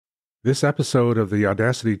This episode of the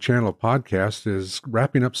Audacity Channel podcast is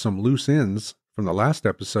wrapping up some loose ends from the last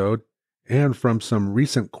episode and from some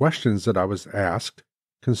recent questions that I was asked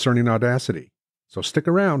concerning Audacity. So stick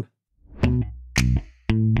around.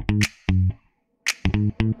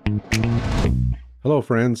 Hello,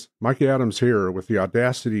 friends. Mikey Adams here with the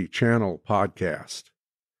Audacity Channel podcast.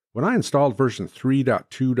 When I installed version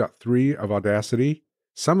 3.2.3 of Audacity,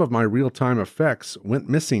 some of my real-time effects went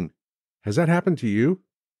missing. Has that happened to you?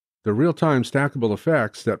 The real-time stackable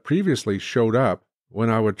effects that previously showed up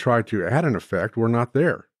when I would try to add an effect were not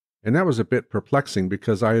there. And that was a bit perplexing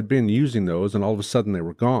because I had been using those and all of a sudden they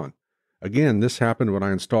were gone. Again, this happened when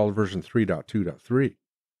I installed version 3.2.3.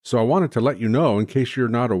 So I wanted to let you know, in case you're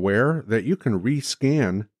not aware, that you can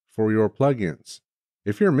rescan for your plugins.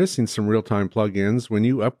 If you're missing some real-time plugins, when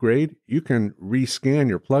you upgrade, you can rescan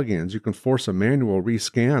your plugins. You can force a manual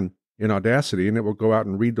rescan in Audacity and it will go out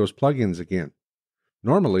and read those plugins again.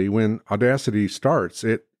 Normally, when Audacity starts,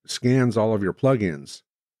 it scans all of your plugins.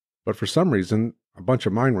 But for some reason, a bunch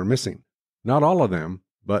of mine were missing. Not all of them,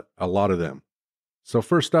 but a lot of them. So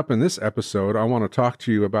first up in this episode, I want to talk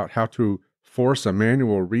to you about how to force a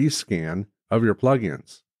manual rescan of your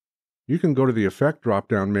plugins. You can go to the Effect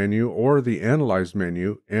drop-down menu or the Analyze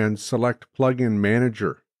menu and select Plugin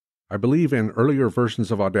Manager. I believe in earlier versions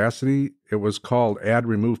of Audacity, it was called Add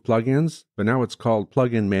Remove Plugins, but now it's called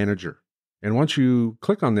Plugin Manager. And once you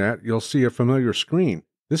click on that, you'll see a familiar screen.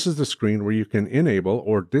 This is the screen where you can enable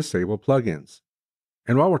or disable plugins.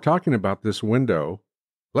 And while we're talking about this window,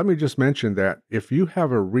 let me just mention that if you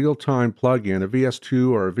have a real-time plugin, a VS2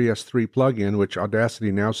 or a VS3 plugin, which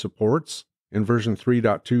Audacity now supports in version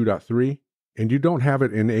 3.2.3, and you don't have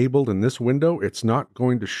it enabled in this window, it's not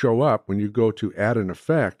going to show up when you go to add an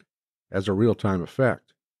effect as a real-time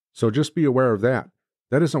effect. So just be aware of that.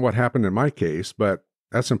 That isn't what happened in my case, but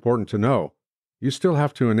that's important to know. You still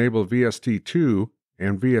have to enable VST2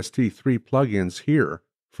 and VST3 plugins here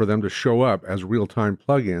for them to show up as real-time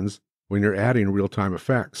plugins when you're adding real-time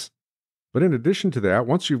effects. But in addition to that,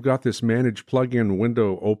 once you've got this Manage Plugin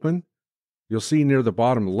window open, you'll see near the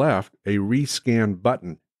bottom left a Rescan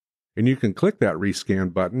button. And you can click that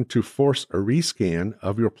Rescan button to force a rescan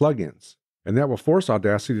of your plugins. And that will force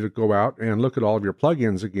Audacity to go out and look at all of your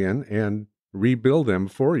plugins again and rebuild them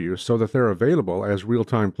for you so that they're available as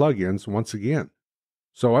real-time plugins once again.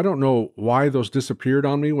 So I don't know why those disappeared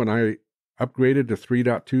on me when I upgraded to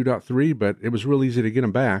 3.2.3, but it was real easy to get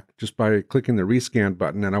them back just by clicking the rescan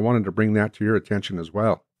button, and I wanted to bring that to your attention as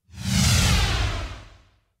well.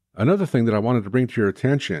 Another thing that I wanted to bring to your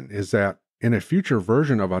attention is that in a future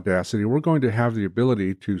version of Audacity, we're going to have the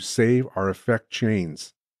ability to save our effect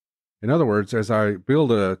chains. In other words, as I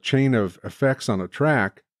build a chain of effects on a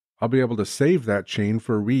track, I'll be able to save that chain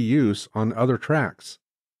for reuse on other tracks.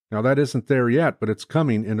 Now that isn't there yet, but it's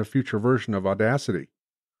coming in a future version of Audacity.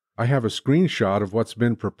 I have a screenshot of what's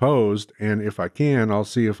been proposed, and if I can, I'll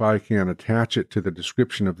see if I can attach it to the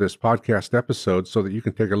description of this podcast episode so that you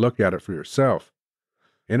can take a look at it for yourself.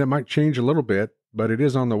 And it might change a little bit, but it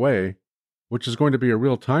is on the way, which is going to be a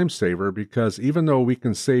real time saver because even though we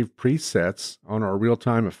can save presets on our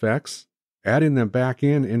real-time effects, adding them back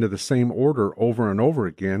into the same order over and over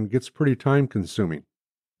again gets pretty time-consuming.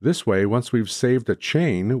 This way, once we've saved a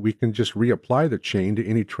chain, we can just reapply the chain to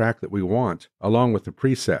any track that we want, along with the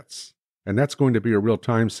presets. And that's going to be a real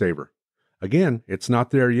time saver. Again, it's not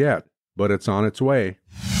there yet, but it's on its way.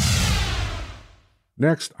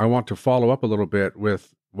 Next, I want to follow up a little bit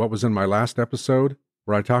with what was in my last episode,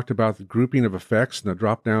 where I talked about the grouping of effects in the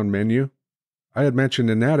drop-down menu. I had mentioned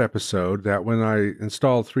in that episode that when I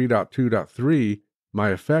installed 3.2.3,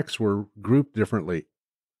 my effects were grouped differently.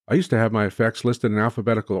 I used to have my effects listed in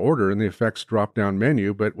alphabetical order in the effects drop-down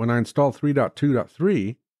menu, but when I installed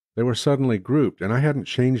 3.2.3, they were suddenly grouped, and I hadn't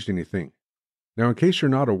changed anything. Now, in case you're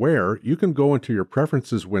not aware, you can go into your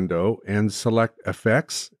Preferences window and select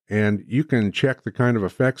Effects, and you can check the kind of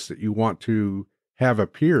effects that you want to have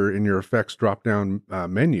appear in your effects drop-down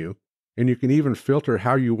menu, and you can even filter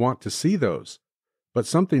how you want to see those. But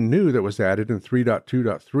something new that was added in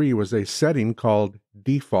 3.2.3 was a setting called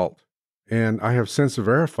Default. And I have since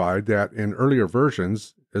verified that in earlier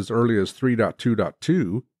versions, as early as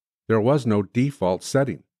 3.2.2, there was no default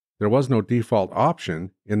setting. There was no default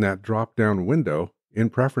option in that drop-down window in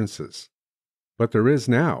Preferences. But there is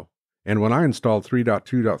now. And when I installed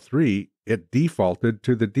 3.2.3, it defaulted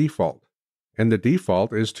to the default. And the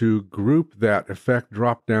default is to group that effect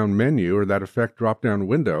drop-down menu or that effect drop-down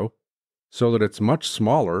window so that it's much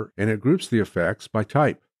smaller and it groups the effects by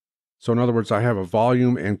type. So in other words, I have a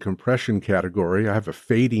volume and compression category, I have a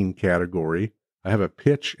fading category, I have a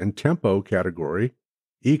pitch and tempo category,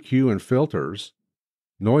 EQ and filters,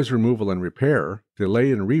 noise removal and repair,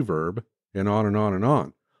 delay and reverb, and on and on and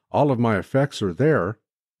on. All of my effects are there,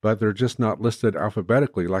 but they're just not listed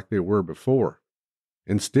alphabetically like they were before.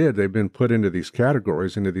 Instead, they've been put into these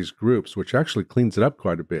categories, into these groups, which actually cleans it up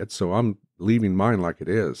quite a bit, so I'm leaving mine like it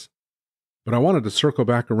is. But I wanted to circle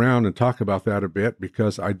back around and talk about that a bit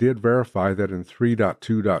because I did verify that in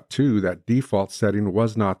 3.2.2 that default setting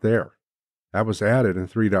was not there. That was added in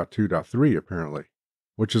 3.2.3 apparently,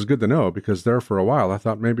 which is good to know because there for a while I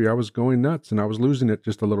thought maybe I was going nuts and I was losing it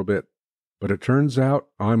just a little bit. But it turns out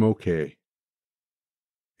I'm okay.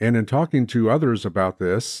 And in talking to others about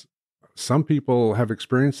this, some people have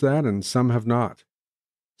experienced that and some have not.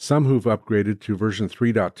 Some who've upgraded to version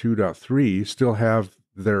 3.2.3 still have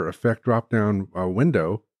their effect drop-down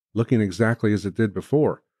window looking exactly as it did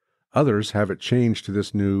before. Others have it changed to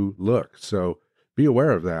this new look, so be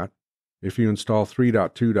aware of that. If you install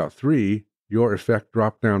 3.2.3, your effect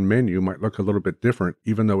drop-down menu might look a little bit different,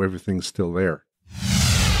 even though everything's still there.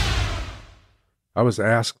 I was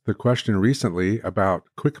asked the question recently about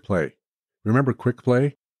Quick Play. Remember Quick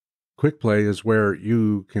Play? Quick Play is where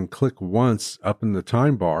you can click once up in the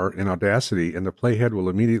time bar in Audacity and the playhead will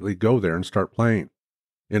immediately go there and start playing.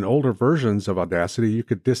 In older versions of Audacity, you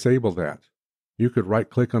could disable that. You could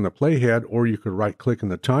right-click on the playhead or you could right-click in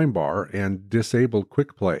the time bar and disable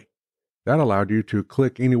Quick Play. That allowed you to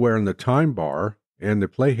click anywhere in the time bar and the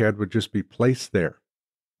playhead would just be placed there.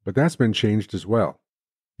 But that's been changed as well.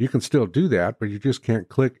 You can still do that, but you just can't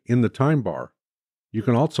click in the time bar. You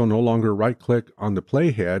can also no longer right-click on the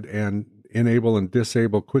playhead and enable and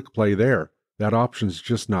disable Quick Play there. That option's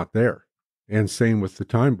just not there. And same with the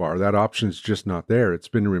time bar. That option's just not there. It's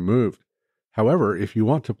been removed. However, if you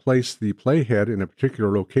want to place the playhead in a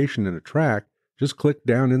particular location in a track, just click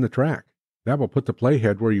down in the track. That will put the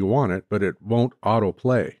playhead where you want it, but it won't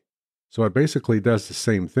auto-play. So it basically does the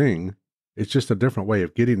same thing. It's just a different way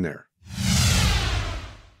of getting there.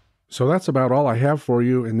 So that's about all I have for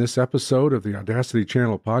you in this episode of the Audacity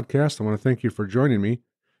Channel podcast. I want to thank you for joining me.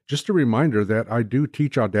 Just a reminder that I do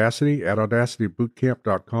teach Audacity at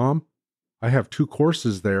audacitybootcamp.com. I have 2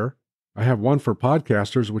 courses there. I have one for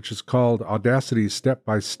podcasters, which is called Audacity Step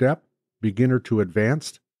by Step, Beginner to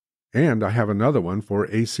Advanced. And I have another one for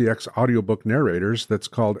ACX audiobook narrators that's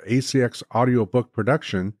called ACX Audiobook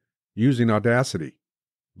Production using Audacity.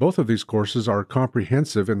 Both of these courses are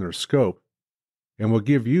comprehensive in their scope and will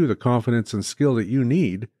give you the confidence and skill that you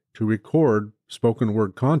need to record spoken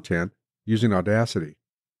word content using Audacity.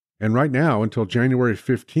 And right now, until January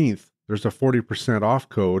 15th, there's a 40% off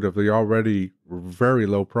code of the already very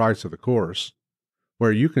low price of the course,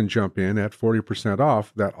 where you can jump in at 40%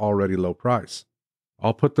 off that already low price.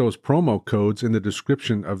 I'll put those promo codes in the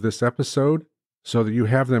description of this episode so that you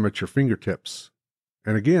have them at your fingertips.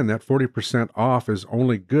 And again, that 40% off is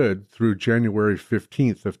only good through January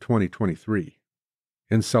 15th of 2023.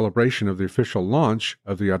 In celebration of the official launch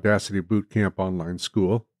of the Audacity Bootcamp online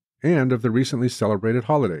school and of the recently celebrated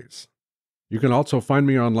holidays. You can also find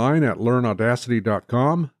me online at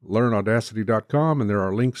learnaudacity.com, and there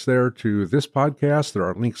are links there to this podcast, there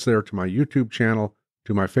are links there to my YouTube channel,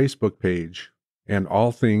 to my Facebook page, and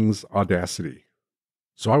all things Audacity.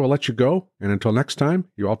 So I will let you go, and until next time,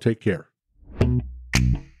 you all take care.